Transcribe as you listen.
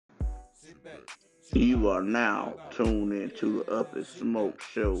You are now tuned into the Up and Smoke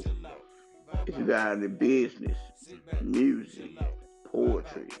Show. If you got any business, music,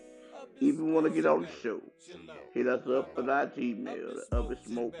 poetry, even want to get on the show, hit us up at our Gmail, the Up and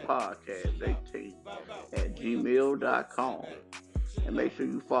Smoke Podcast 18 at gmail.com. And make sure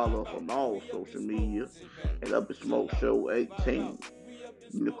you follow us on all social media at Up and Smoke Show 18.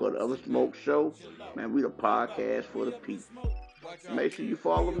 You look at the Up and Smoke Show, man, we the podcast for the people. Make sure you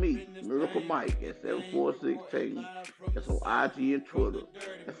follow me, Miracle Mike, at 7416. That's on IG and Twitter.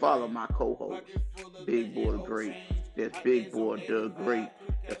 And follow my co-host, Big Boy Great. That's Big Boy Doug Great.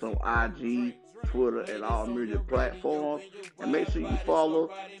 That's on IG, Twitter, and all music platforms. And make sure you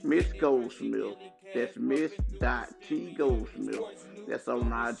follow Miss Goldsmith. That's Miss T Goldsmith. That's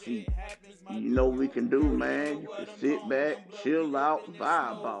on IG. You know what we can do, man. You can sit back, chill out,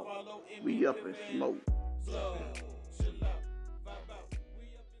 vibe out. We up and smoke.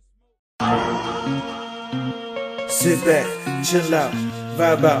 Sit back, chill out,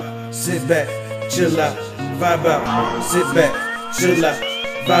 vibe out. Sit back, chill out, vibe out. Sit back, chill out,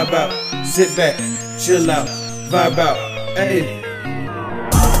 vibe out. Sit back, chill out, vibe out. Hey,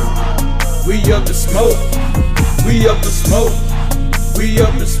 we up to smoke. We up to smoke. We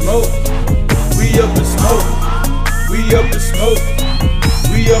up to smoke. We up to smoke. We up to smoke.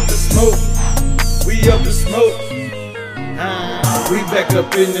 We up to smoke. We up to smoke. We back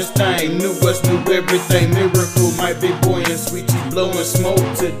up in this thing, new what's new, everything. Miracle, my big boy and sweetie blowing smoke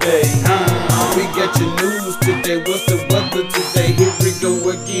today. We got your news today, what's the weather today? Here we go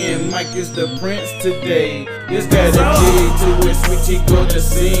again, Mike is the prince today. It's got a G to it, sweetie gonna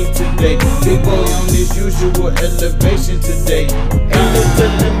sing today. Big boy on this usual elevation today. Ain't no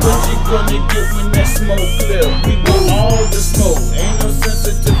telling what you gonna get when that smoke clear. We want all the smoke, ain't no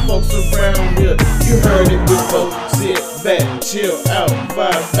sensitive folks around here. You heard it before, sit back, chill out,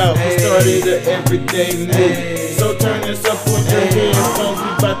 vibe out. We started an everyday move. So turn this up on your headphones, we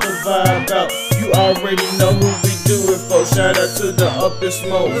bout to vibe out. You already know who we do it for. Shout out to the Up and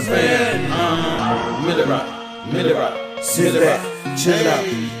Smoke man. Millie Rock, sit back, chill out,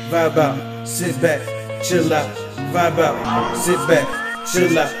 vibe out. Sit back, chill out, vibe out. Sit back,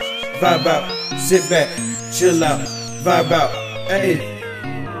 chill out, vibe out. Sit back, chill out, vibe out. Hey,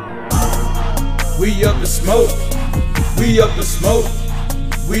 we up to smoke. We up to smoke.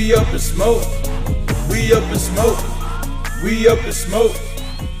 We up to smoke. We up to smoke. We up to smoke.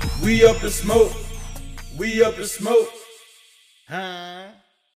 We up to smoke. We up to smoke. Huh?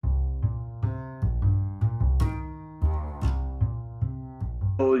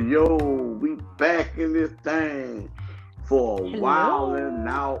 Oh, yo, we back in this thing for a while and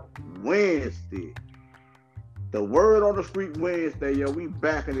out Wednesday. The word on the street Wednesday, yo, we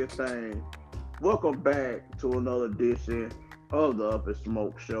back in this thing. Welcome back to another edition of the Up and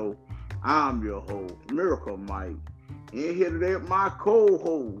Smoke Show. I'm your host, Miracle Mike. In here today with my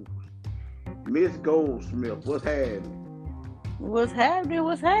co-host, Miss Goldsmith. What's happening? What's happening?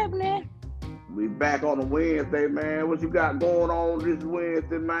 What's happening? We back on a Wednesday, man. What you got going on this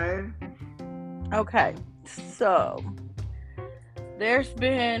Wednesday, man? Okay, so there's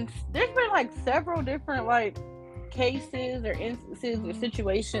been like several different like cases or instances or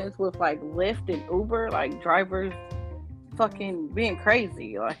situations with like Lyft and Uber, like drivers fucking being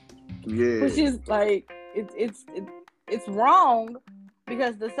crazy, like which is like it's wrong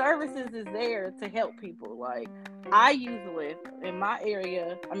because the services is there to help people. Like I use Lyft in my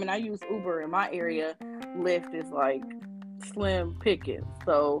area. I mean, I use Uber in my area. Lyft is like slim pickings.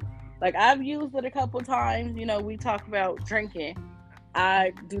 So like I've used it a couple times. You know, we talk about drinking.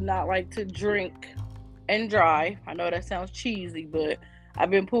 I do not like to drink and drive. I know that sounds cheesy, but I've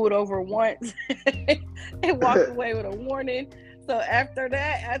been pulled over once and walked away with a warning. So after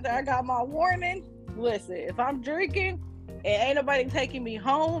I got my warning, listen, if I'm drinking and ain't nobody taking me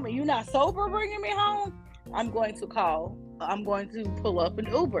home and you're not sober bringing me home, I'm going to pull up an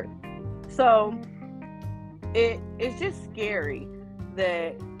Uber. So it's just scary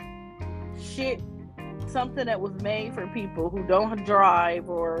that something that was made for people who don't drive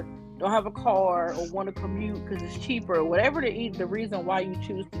or don't have a car or want to commute because it's cheaper or whatever the reason why you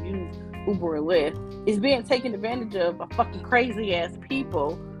choose to use Uber or Lyft is being taken advantage of by fucking crazy ass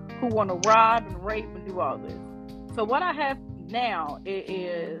people who want to rob and rape and do all this. So what I have now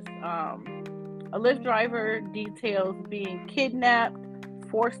is a Lyft driver details being kidnapped,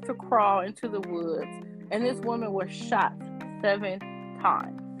 forced to crawl into the woods, and this woman was shot 7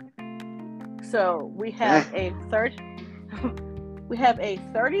 times. So we have a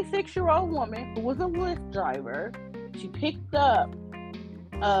 36-year-old woman who was a Lyft driver. She picked up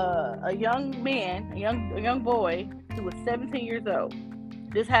a young boy who was 17 years old.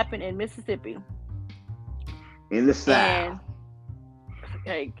 This happened in Mississippi. In the South.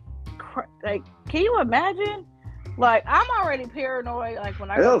 And can you imagine? Like, I'm already paranoid. Like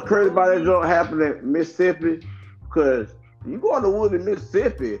when I that was crazy about that joint happening in Mississippi, because you go in the woods in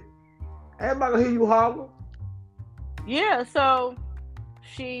Mississippi, everybody gonna hear you holler. Yeah, so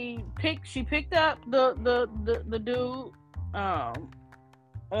she picked up the dude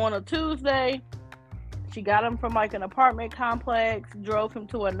on a Tuesday. She got him from like an apartment complex, drove him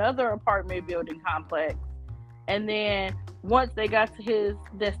to another apartment building complex, and then once they got to his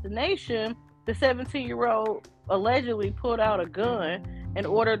destination, the 17-year-old allegedly pulled out a gun and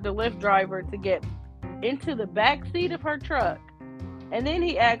ordered the Lyft driver to get into the back seat of her truck. And then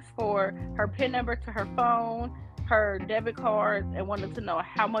he asked for her PIN number to her phone, her debit cards, and wanted to know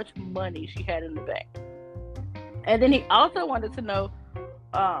how much money she had in the bank. And then he also wanted to know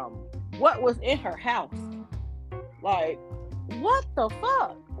what was in her house. Like, what the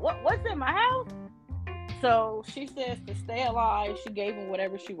fuck? What's in my house? So she says to stay alive, she gave him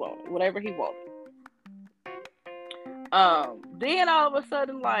whatever he wanted. Then all of a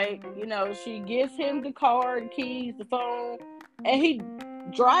sudden, like, you know, she gives him the card, keys, the phone, and he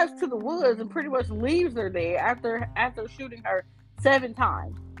drives to the woods and pretty much leaves her there after shooting her 7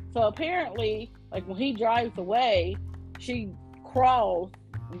 times. So apparently, like, when he drives away, she crawls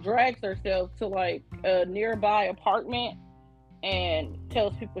and drags herself to like a nearby apartment and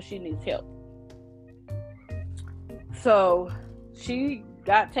tells people she needs help. So she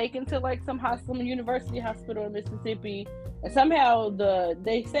got taken to like some university hospital in Mississippi, and somehow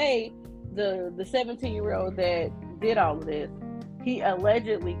they say the 17-year-old that did all of this, he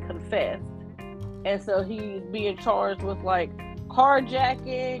allegedly confessed, and so he's being charged with like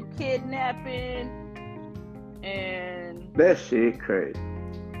carjacking, kidnapping, and that shit crazy.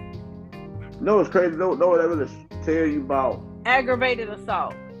 You know what's crazy? No one ever tell you about aggravated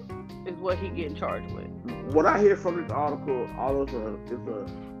assault is what he getting charged with. What I hear from this article, although it's a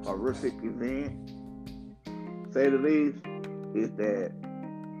horrific event, say the least, is that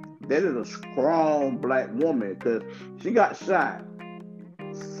is a strong black woman, because she got shot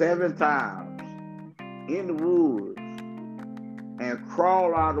 7 times in the woods and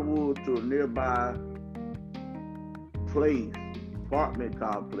crawled out of the woods to a nearby place, apartment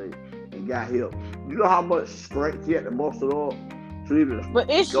complex, and got help. You know how much strength she had to muster up to even but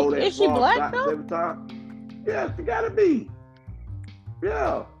is she black though? 7 times? Yeah, she gotta be.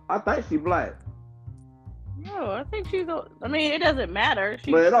 Yeah, I think she's black. No, I think she's. I mean, it doesn't matter.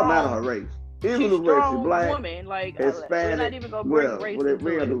 But it don't matter her race. Even the race, she's black, woman, like Hispanic. We're not even gonna bring race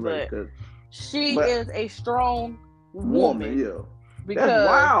into it, but she is a strong woman. Yeah, because, that's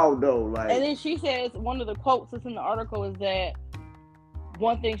wild though. Like, and then she says one of the quotes that's in the article is that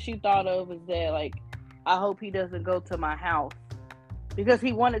one thing she thought of is that, like, I hope he doesn't go to my house, because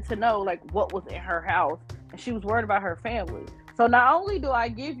he wanted to know like what was in her house, and she was worried about her family. So not only do I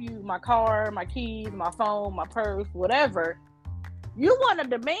give you my car, my keys, my phone, my purse, whatever, you want to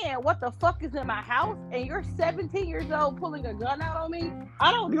demand what the fuck is in my house, and you're 17 years old pulling a gun out on me?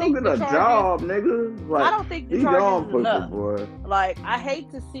 I don't think you don't get a job, nigga. Like, I don't think the charges is enough. Boy. Like, I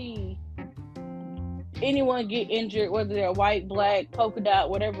hate to see anyone get injured, whether they're white, black, polka dot,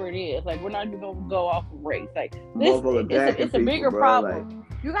 whatever it is. Like, we're not even gonna go off of race. Like, this, it's a bigger problem.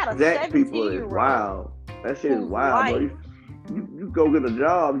 Like, you got a 17-year-old. Wow, that shit is wild, bro. You go get a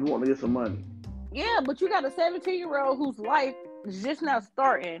job, you want to get some money. Yeah, but you got a 17-year-old whose life is just now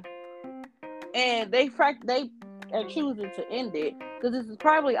starting, and they are choosing to end it because this is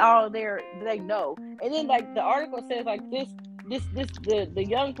probably all they know. And then, like, the article says, like, the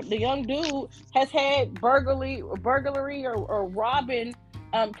young dude has had burglary or robbing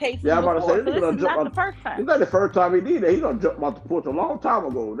cases. Yeah, I'm about to say, this is not the first time. It's not the first time he did that. He done jumped off the porch a long time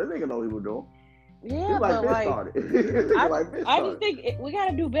ago. That nigga know what he was doing. Yeah, but like, I just think we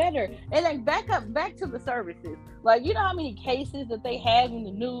gotta do better. And like, back to the services. Like, you know how many cases that they have in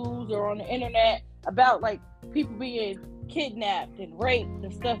the news or on the internet about like people being kidnapped and raped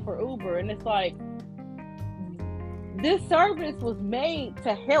and stuff for Uber, and it's like, this service was made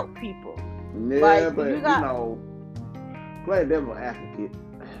to help people. Yeah, like, but you know, play devil advocate.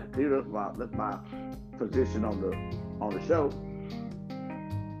 That's my position on the show.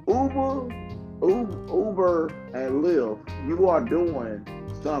 Uber and Lyft, you are doing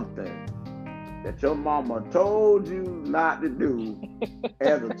something that your mama told you not to do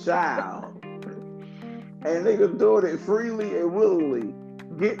as a child. And niggas doing it freely and willingly,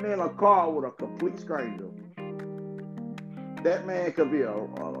 getting in a car with a complete stranger. That man could be a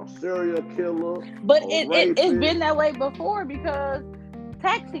serial killer. But it's been that way before, because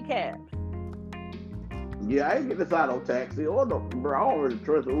taxi cabs. Yeah, I ain't getting this out on taxi or no, bro. I don't really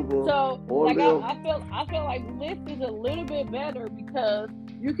trust Uber So or like Lyft. I feel like Lyft is a little bit better because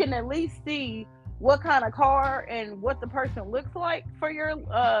you can at least see what kind of car and what the person looks like for your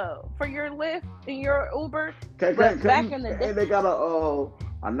Lyft and your Uber. But back in the day, And they got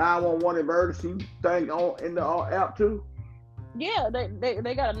a 911 emergency thing on in the app too. yeah,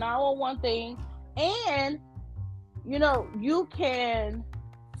 they got a 911 thing, and you can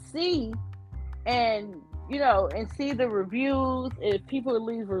see and and see the reviews if people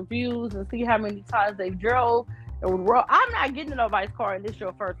leave reviews and see how many times they drove. I'm not getting in nobody's car and this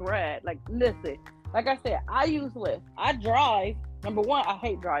your first ride. Like, listen, like I said, I use Lyft. I drive. Number one, I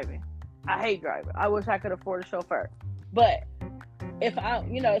hate driving. I wish I could afford a chauffeur. But if I,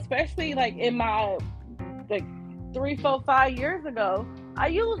 especially like in my like 3, 4, 5 years ago, I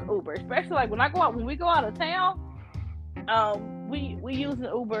use Uber. Especially like when we go out of town, we using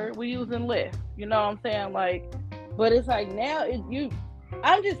Uber, we using Lyft. You know what I'm saying? Like, but it's like now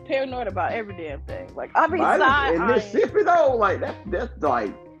I'm just paranoid about every damn thing. Like, I be in Mississippi though, like that's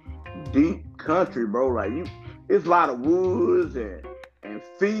like deep country, bro. Like it's a lot of woods and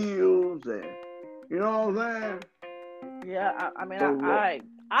fields and you know what I'm saying? Yeah, I mean, so, I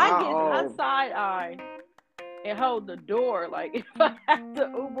get side eye and hold the door. Like, if I have to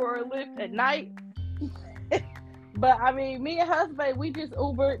Uber or Lyft at night. But I mean, me and husband, we just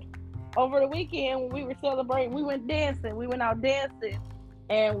Ubered over the weekend when we were celebrating. We went dancing. We went out dancing,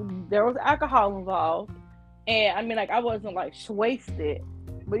 and there was alcohol involved. And I mean, like, I wasn't like wasted,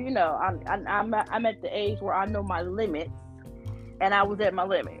 but I'm at the age where I know my limits, and I was at my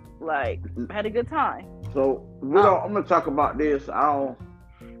limit. Like, I had a good time. So I'm gonna talk about this. I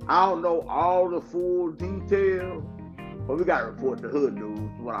don't know all the full details, but we gotta report the hood news.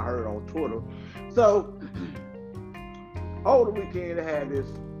 What I heard on Twitter. So over the weekend, they had this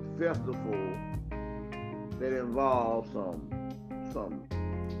festival that involved some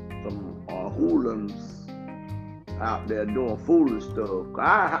hooligans out there doing foolish stuff.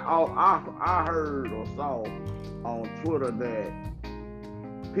 I heard or saw on Twitter that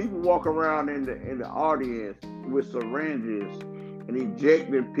people walk around in the audience with syringes and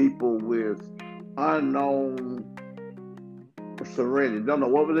ejecting people with unknown syringes. Don't know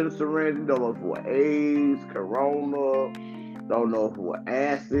what was in the syringe. Don't know if it was AIDS, Corona. Don't know if it was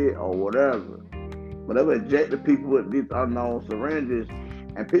acid or whatever. But they were injecting people with these unknown syringes,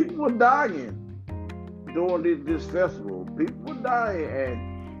 and people were dying during this festival. People were dying,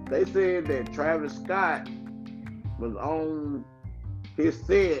 and they said that Travis Scott was on his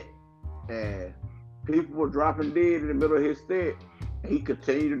set, and people were dropping dead in the middle of his set, and he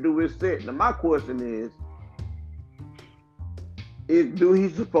continued to do his set. Now, my question is do he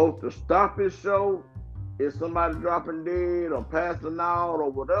supposed to stop his show if somebody dropping dead or passing out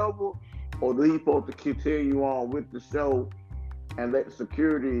or whatever, or do he supposed to continue on with the show and let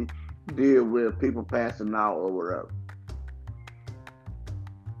security deal with people passing out or whatever?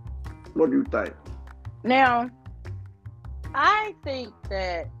 What do you think? Now, I think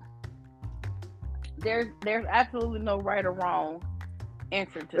that there's absolutely no right or wrong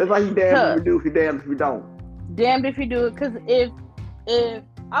answer to this. It's like you damned if you do, you damned if you don't. Damned if you do it, because if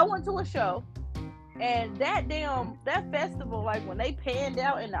I went to a show and that festival, like when they panned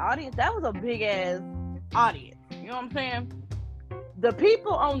out in the audience, that was a big ass audience. You know what I'm saying? The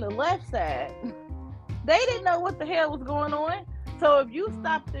people on the left side, they didn't know what the hell was going on. So if you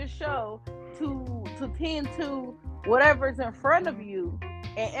stop this show to tend to whatever's in front of you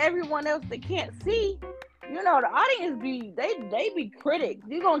and everyone else that can't see, the audience they be critics.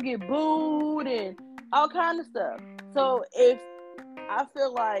 You're gonna get booed and all kind of stuff. So if I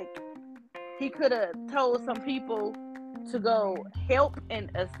feel like he could have told some people to go help and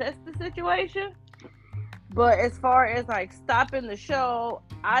assess the situation. But as far as like stopping the show,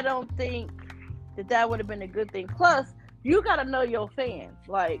 I don't think that would have been a good thing. Plus, you got to know your fans.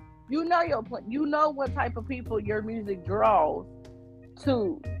 Like, you know what type of people your music draws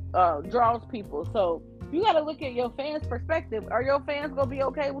people. So you got to look at your fans' perspective. Are your fans going to be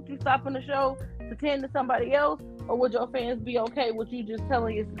okay with you stopping the show to tend to somebody else? Or would your fans be okay with you just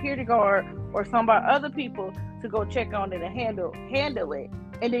telling your security guard or other people to go check on it and handle it,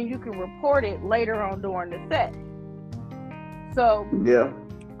 and then you can report it later on during the set? So yeah,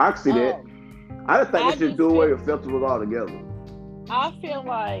 I see that. I just think they should do away with festivals altogether. I feel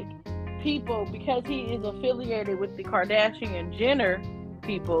like people, because he is affiliated with the Kardashian Jenner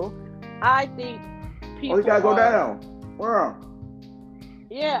people, I think people. Oh, he gotta go down. Where?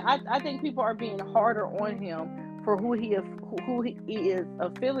 Yeah, I think people are being harder on him for who he is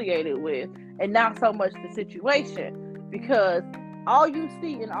affiliated with, and not so much the situation. Because all you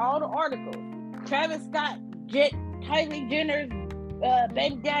see in all the articles, Travis Scott, Kylie Jenner's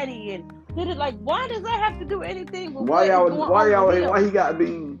baby daddy, and did it like? Why does that have to do anything with Why why he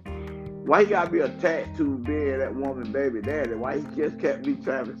gotta be attached to being that woman baby daddy? Why he just can't be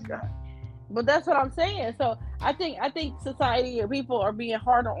Travis Scott? But that's what I'm saying. So I think society or people are being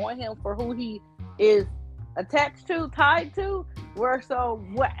harder on him for who he is attached to, tied to, where so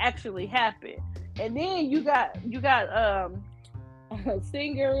what actually happened. And then you got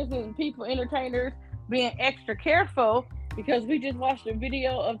singers and people, entertainers, being extra careful because we just watched a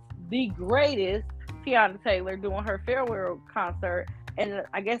video of the greatest Tiana Taylor doing her farewell concert, and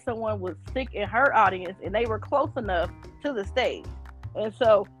I guess someone was sick in her audience, and they were close enough to the stage, and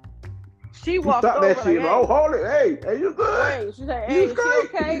so she walked over. That shit. Like, oh, hold it. Hey, you good? Hey, she said, "Hey, is she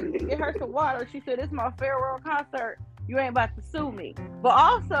okay? Get her some water." She said, "It's my farewell concert. You ain't about to sue me." But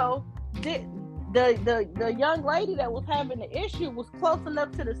also, the young lady that was having the issue was close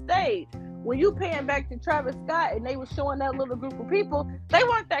enough to the stage. When you paying back to Travis Scott and they was showing that little group of people, they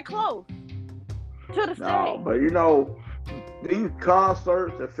weren't that close to the stage. No, but you know, these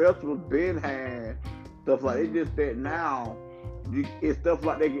concerts and festivals been had stuff like it. Just that now it's stuff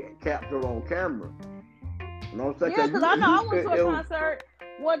like they get captured on camera. You know what I'm saying? Yeah, because I know I went to a concert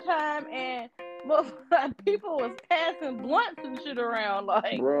one time and people was passing blunts and shit around,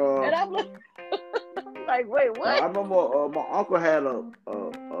 like, bruh. And I'm like, like, wait, what? I remember my uncle had a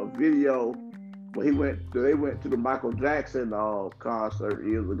video where they went to the Michael Jackson concert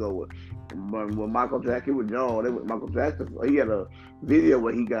years ago. When Michael Jackson was young, they went Michael Jackson. He had a video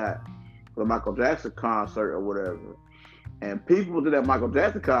where he got the Michael Jackson concert or whatever, and people to that Michael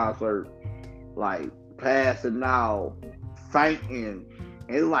Jackson concert like passing out, fainting,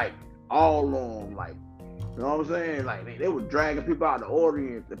 and like all on, like, you know what I'm saying? Like they were dragging people out of the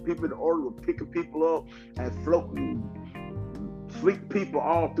audience. The people in the audience were picking people up and floating, sweep people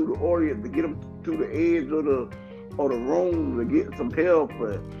all through the audience to get them to the edge of the room to get some help.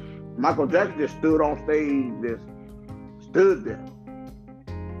 But Michael Jackson just stood on stage, just stood there.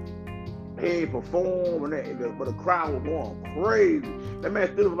 He ain't performed, but the crowd was going crazy. That man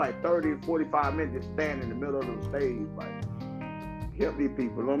stood for like 30, 45 minutes just standing in the middle of the stage, like, help these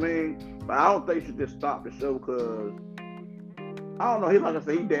people, you know what I mean? But I don't think you should just stop the show because, I don't know, like I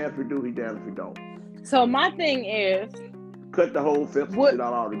said, he damn if he do, he damn if he don't. So my thing is, cut the whole festival shit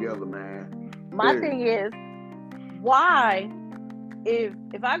out altogether, man. My thing is, why, if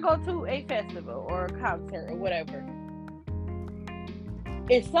I go to a festival or a concert or whatever,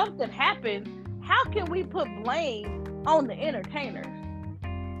 if something happens, how can we put blame on the entertainers?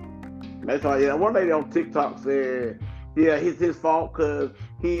 That's why, yeah, one lady on TikTok said, yeah, it's his fault because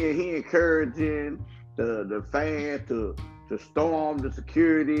he encouraging the fans to storm the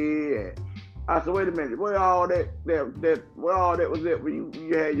security. And I said, wait a minute, where all that was it when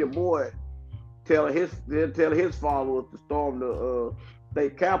you had your boy telling his followers to storm the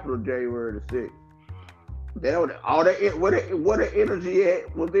state capitol January the 6th. All that what the energy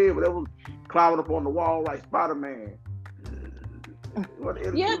was there, but it was climbing up on the wall like Spider-Man.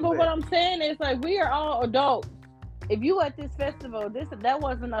 Yeah, but what I'm saying is, like, we are all adults. If you at this festival, that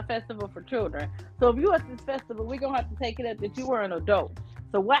wasn't a festival for children. So if you at this festival, we're gonna have to take it up that you were an adult.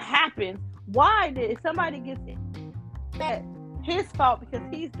 So what happens? Why did somebody get that his fault because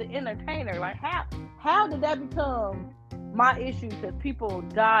he's the entertainer? Like, how did that become my issue because people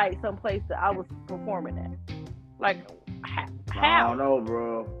died someplace that I was performing at? Like, how? I don't know,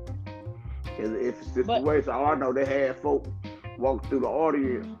 bro. If it's just the way, so all I know, they had folk walk through the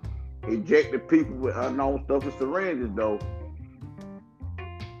audience, ejected people with unknown stuff and syringes, though.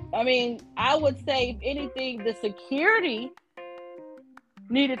 I mean, I would say, if anything, the security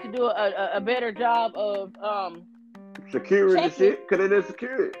needed to do a better job of security checking. Shit, because it is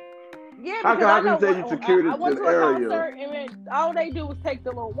security. Yeah, how can you say you security I went to to the a area? concert and all they do was take the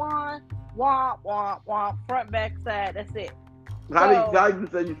little wand, womp, womp, womp, front, back, side. That's it. How you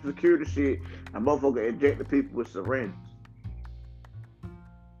say you security shit and motherfucker eject the people with syringes?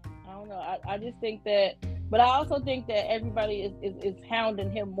 I don't know. I just think that, but I also think that everybody is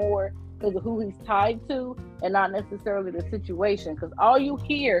hounding him more because of who he's tied to and not necessarily the situation. Because all you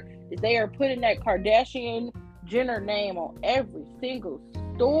hear is they are putting that Kardashian Jenner name on every single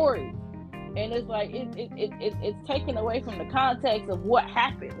story. And it's like it's taken away from the context of what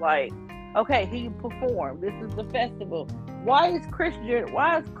happened. Like, okay, he performed. This is the festival. Why is Kris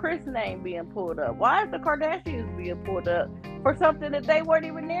name being pulled up? Why is the Kardashians being pulled up for something that they weren't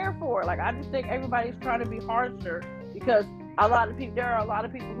even there for? Like, I just think everybody's trying to be harsher because there are a lot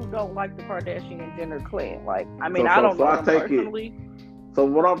of people who don't like the Kardashian and Jenner clan. Like, I mean, I don't know them personally. So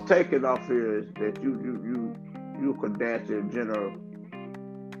what I'm taking off here is that you Kardashian and Jenner,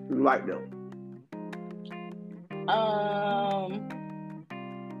 you like them.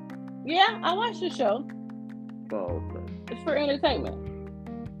 Yeah, I watch the show. Oh, okay. It's for entertainment.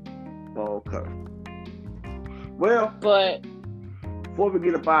 Okay. Well, But before we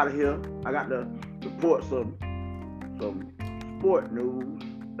get up out of here, I got to report some sport news.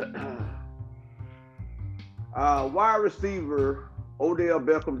 Wide receiver Odell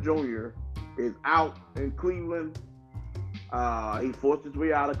Beckham Jr. is out in Cleveland. He forced his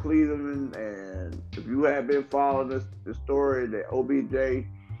way out of Cleveland, and if you have been following the story that OBJ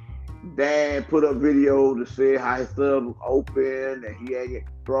dad put up video to say how his son was open and he had get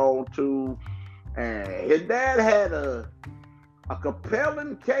thrown to, and his dad had a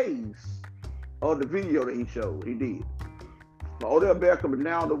compelling case of the video that he showed. He did. So Odell Beckham is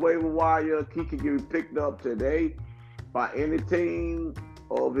now on the waiver wire. He can get picked up today by any team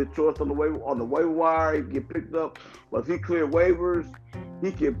of his choice on the waiver wire. He can get picked up. But if he clear waivers,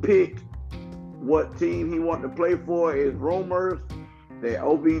 he can pick what team he wants to play for. Is rumors that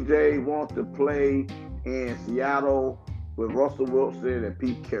OBJ wants to play in Seattle with Russell Wilson and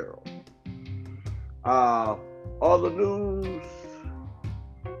Pete Carroll. Other news,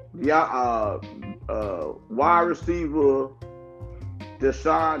 wide receiver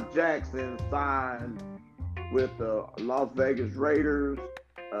Deshaun Jackson signed with the Las Vegas Raiders.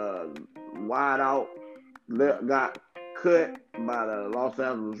 Wide out, got cut by the Los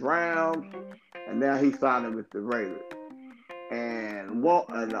Angeles Rams, and now he's signing with the Raiders. And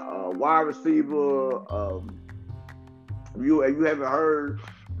wide receiver, if you haven't heard,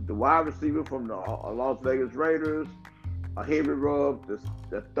 the wide receiver from the Las Vegas Raiders, Henry Ruggs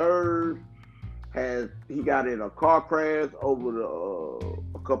the third, he got in a car crash over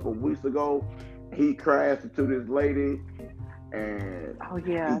a couple of weeks ago. He crashed into this lady, and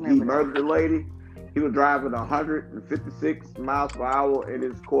he murdered the lady. He was driving 156 miles per hour in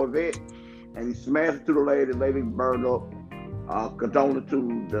his Corvette, and he smashed into the lady. The lady burned up. Condolence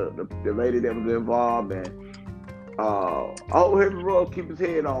to the lady that was involved, and I hope Henry Ruggs keep his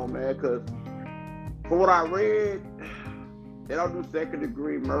head on, man, because from what I read, they don't do second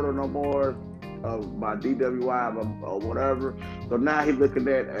degree murder no more by DWI or whatever. So now he's looking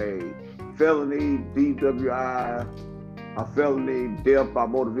at a felony DWI, a felony death by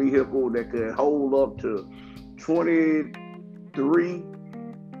motor vehicle that could hold up to 23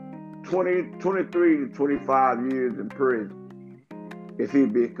 to 25 years in prison if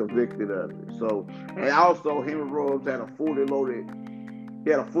he'd be convicted of it. So, and also Henry Ruggs had a fully loaded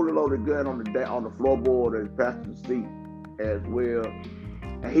gun on the floorboard of his passenger seat as well.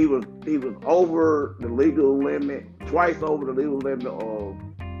 And he was over the legal limit, twice over the legal limit of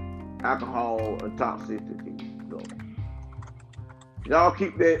alcohol and toxicity. So y'all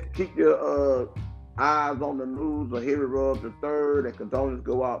keep your eyes on the news of Henry Ruggs III, and condolences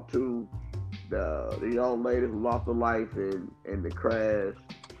go out to the young lady who lost her life in the crash.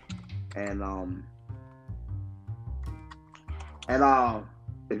 And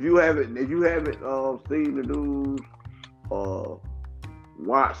if you haven't seen the news or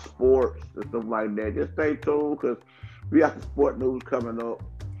watch sports and stuff like that, just stay tuned, because we got the sport news coming up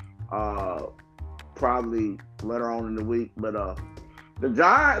probably later on in the week. But the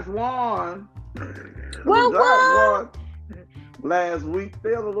Giants won. Won last week.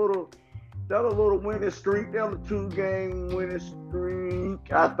 They had a little winning streak. They had a 2-game winning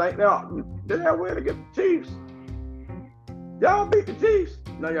streak. I think they win against the Chiefs. Y'all beat the Chiefs.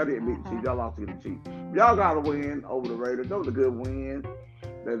 No, y'all didn't beat the Chiefs. Y'all lost to the Chiefs. Y'all got a win over the Raiders. That was a good win.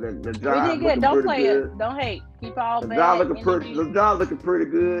 The Giants we did good. Don't play it. Don't hate. Keep all bad. The Giants looking pretty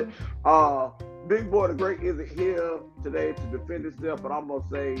good. Big Boy the Great isn't here today to defend himself, but I'm gonna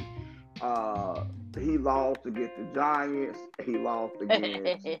say he lost against the Giants. He lost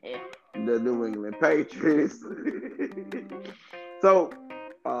against the New England Patriots. So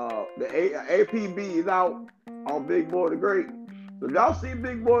the APB is out on Big Boy the Great. So if y'all see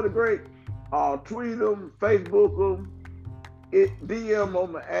Big Boy the Great, tweet him, Facebook him, DM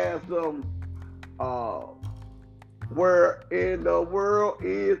them, and ask them where in the world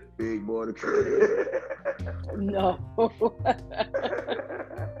is Big Boy the Great. No.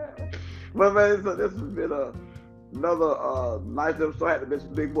 But man, so this has been another nice episode. I had to miss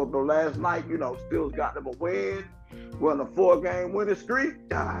Big Boy, but last night, Steelers got them a win. We're on a 4-game winning streak.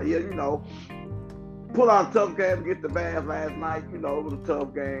 Pull out a tough game against the Bears last night. It was a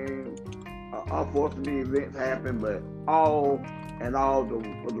tough game. Unfortunately, events happened, but all in all,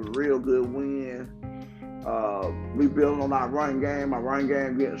 it was a real good win. We building on our run game. Our run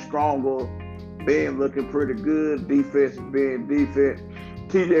game getting stronger. Ben looking pretty good. Defense being defense.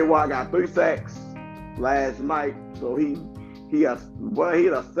 TJ Watt got 3 sacks last night, so he had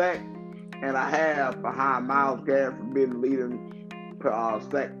a sack and a half behind Myles Garrett for being the leading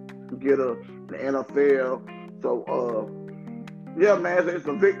sack getter in the NFL. So, yeah, man, it's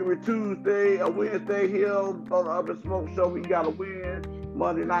a Victory Tuesday, a Wednesday here on the Up and Smoke Show. We got to win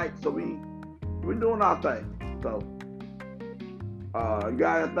Monday night, so we're doing our thing. So, you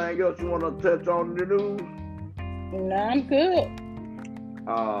got anything else you want to touch on in the news? No, I'm good.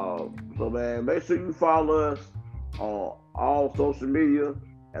 So, man, make sure you follow us on all social media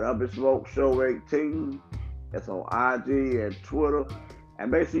at Up and Smoke Show 18. That's on IG and Twitter.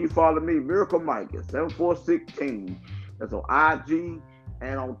 And make sure you follow me, Miracle Mike, at 7416. That's on IG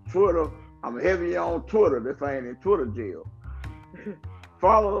and on Twitter. I'm heavy on Twitter. This ain't in Twitter jail.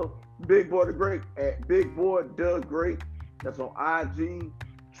 Follow Big Boy the Great at Big Boy Doug Great. That's on IG,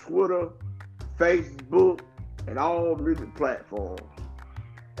 Twitter, Facebook, and all music platforms.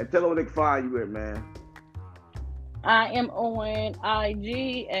 And tell them where they can find you at, man. I am on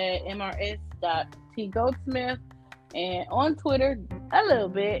IG at mrs.tgoldsmith and on Twitter a little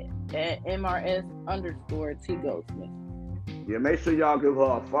bit at mrs_tgoldsmith. Yeah, make sure y'all give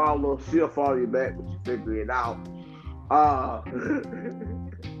her a follow. She'll follow you back when she figure it out.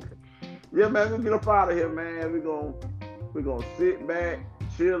 Yeah, man, we get up out of here, man. We're gonna sit back,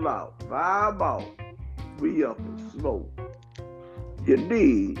 chill out, vibe out. We up and smoke. You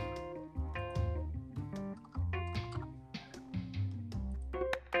dig?